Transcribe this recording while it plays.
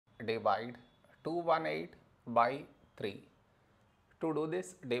divide 218 by 3. To do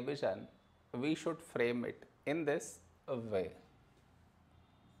this division, we should frame it in this way.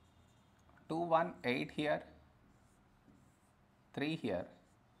 218 here, 3 here.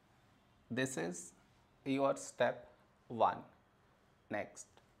 This is your step 1. Next,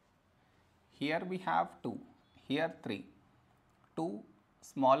 here we have 2, here 3. 2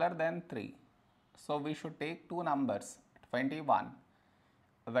 smaller than 3. So we should take two numbers, 21.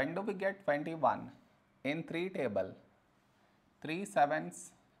 When do we get 21? In 3 table, 3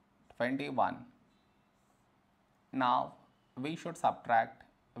 sevens 21. Now we should subtract,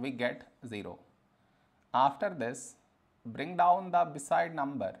 we get 0. After this, bring down the beside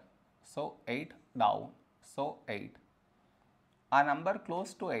number, so 8 down, so 8. A number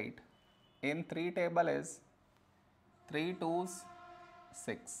close to 8 in 3 table is 3 twos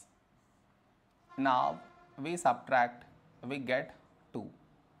 6. Now we subtract, we get 2.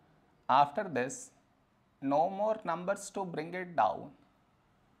 After this, no more numbers to bring it down.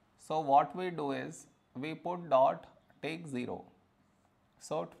 So what we do is, we put dot, take 0.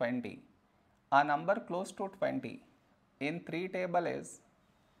 So 20. A number close to 20 in 3 table is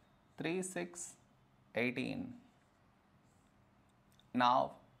 3, 6, 18.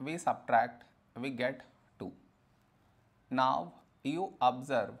 Now we subtract, we get 2. Now you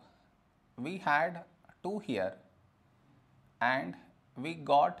observe, we had 2 here and we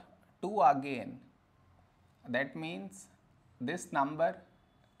got 2 again. That means this number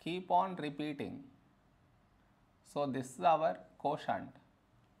keep on repeating. So this is our quotient.